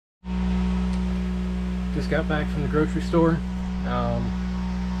Just got back from the grocery store.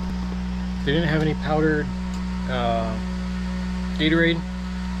 They didn't have any powdered Gatorade,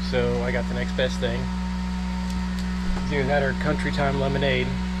 so I got the next best thing. It's either that or Country Time lemonade.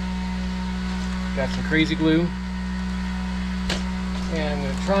 Got some Crazy Glue, and I'm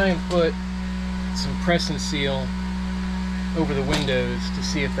going to try and put some press and seal over the windows to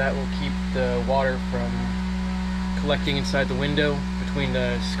see if that will keep the water from collecting inside the window between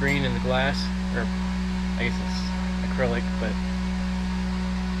the screen and the glass, or I guess it's acrylic, but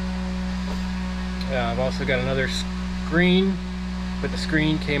I've also got another screen, but the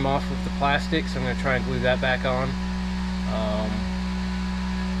screen came off of the plastic, so I'm going to try and glue that back on.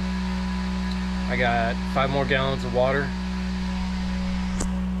 I got 5 more gallons of water,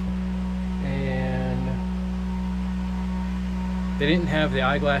 and they didn't have the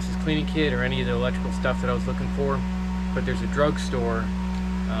eyeglasses cleaning kit or any of the electrical stuff that I was looking for, but there's a drugstore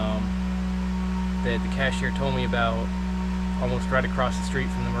that the cashier told me about almost right across the street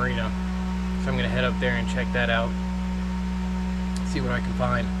from the marina. So I'm going to head up there and check that out, see what I can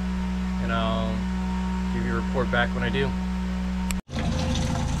find, and I'll give you a report back when I do.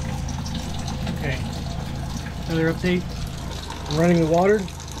 Okay, another update. I'm running the water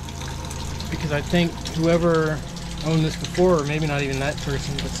because I think whoever owned this before, or maybe not even that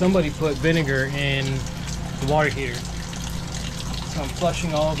person, but somebody put vinegar in the water heater. So I'm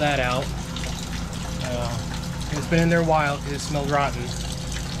flushing all of that out. It's been in there a while because it smelled rotten,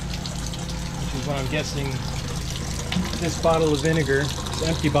 which is what I'm guessing this bottle of vinegar, this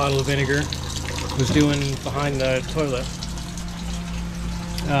empty bottle of vinegar, was doing behind the toilet.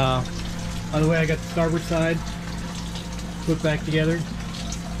 By the way, I got the starboard side put back together.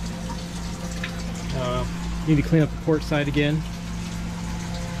 Need to clean up the port side again.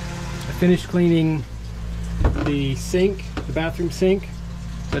 I finished cleaning the sink, the bathroom sink.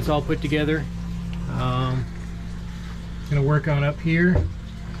 That's all put together. Gonna work on up here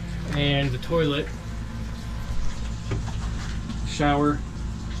and the toilet, shower,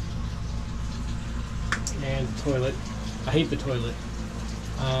 and the toilet. I hate the toilet.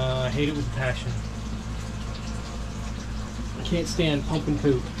 I hate it with a passion. I can't stand pump and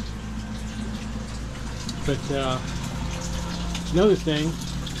poop. But another thing,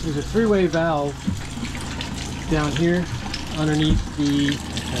 there's a 3-way valve down here underneath the,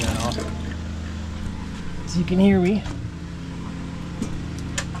 turn that off so you can hear me.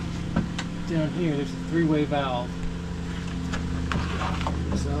 Down here there's a 3-way valve.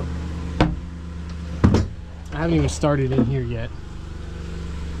 So I haven't even started in here yet.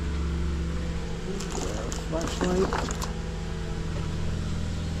 Flashlight.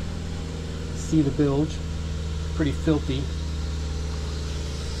 See the bilge. Pretty filthy.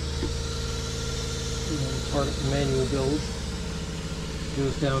 Part of the manual bilge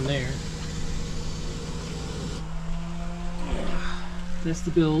goes down there. That's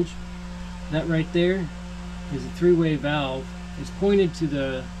the bilge. That right there is a 3-way valve. It's pointed to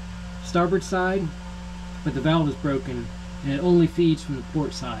the starboard side, but the valve is broken and it only feeds from the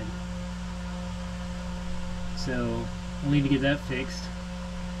port side. So I'll need to get that fixed.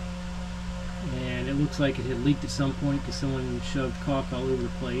 And it looks like it had leaked at some point because someone shoved caulk all over the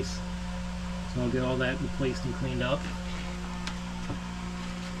place. So I'll get all that replaced and cleaned up.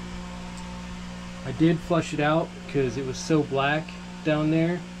 I did flush it out because it was so black down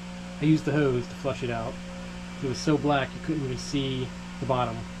there. I used the hose to flush it out. It was so black you couldn't even see the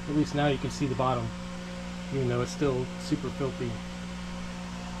bottom. At least now you can see the bottom, even though it's still super filthy.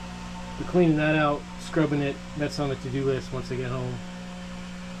 But cleaning that out, scrubbing it, that's on the to-do list once I get home.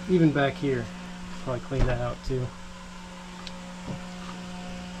 Even back here, probably clean that out too.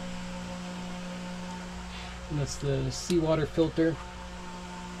 And that's the seawater filter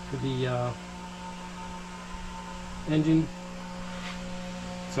for the engine.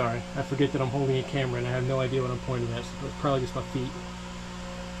 Sorry, I forget that I'm holding a camera and I have no idea what I'm pointing at, so it's probably just my feet.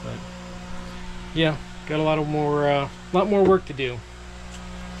 But yeah, got a lot more work to do.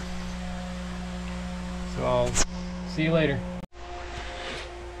 So I'll see you later.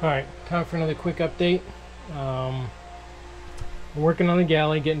 Alright, time for another quick update. I'm working on the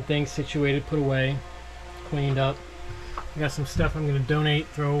galley, getting things situated, put away, cleaned up. I got some stuff I'm going to donate,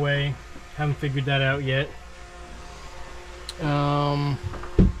 throw away. Haven't figured that out yet.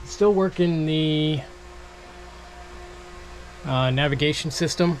 Still working the navigation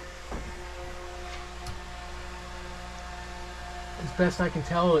system. As best I can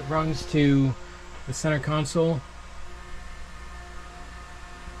tell, it runs to the center console.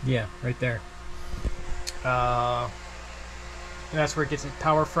 Yeah, right there. And that's where it gets its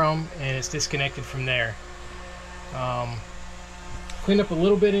power from, and it's disconnected from there. Cleaned up a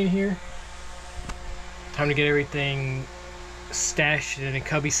little bit in here. time to get everything stashed in a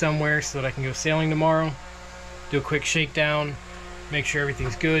cubby somewhere so that I can go sailing tomorrow. Do a quick shakedown, make sure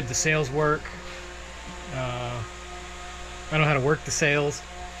everything's good, the sails work. I know how to work the sails.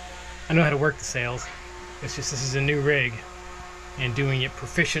 I know how to work the sails. It's just this is a new rig, and doing it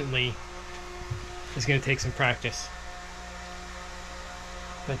proficiently is going to take some practice.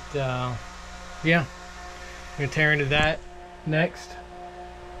 But yeah, I'm going to tear into that next.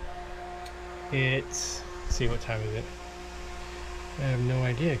 Let's see, what time is it? I have no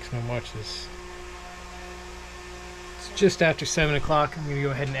idea because my watch is... It's just after 7 o'clock. I'm going to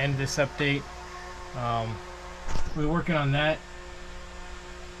go ahead and end this update. We're working on that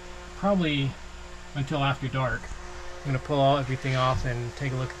probably until after dark. I'm going to pull everything off and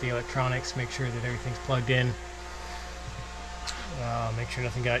take a look at the electronics, make sure that everything's plugged in, make sure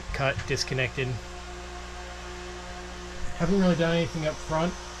nothing got cut, disconnected. Haven't really done anything up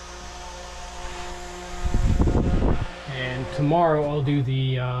front. And tomorrow I'll do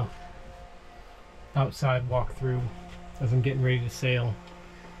the outside walkthrough as I'm getting ready to sail,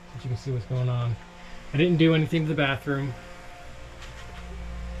 so that you can see what's going on. I didn't do anything to the bathroom.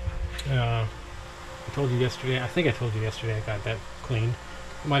 I told you yesterday, I think I told you yesterday I got that cleaned.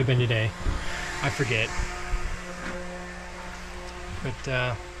 It might have been today. I forget.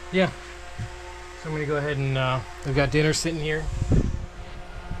 But yeah. So I'm going to go ahead and we've got dinner sitting here.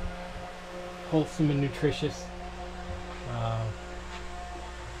 Wholesome and nutritious.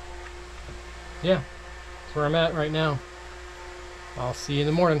 Yeah. That's where I'm at right now. I'll see you in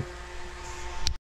the morning.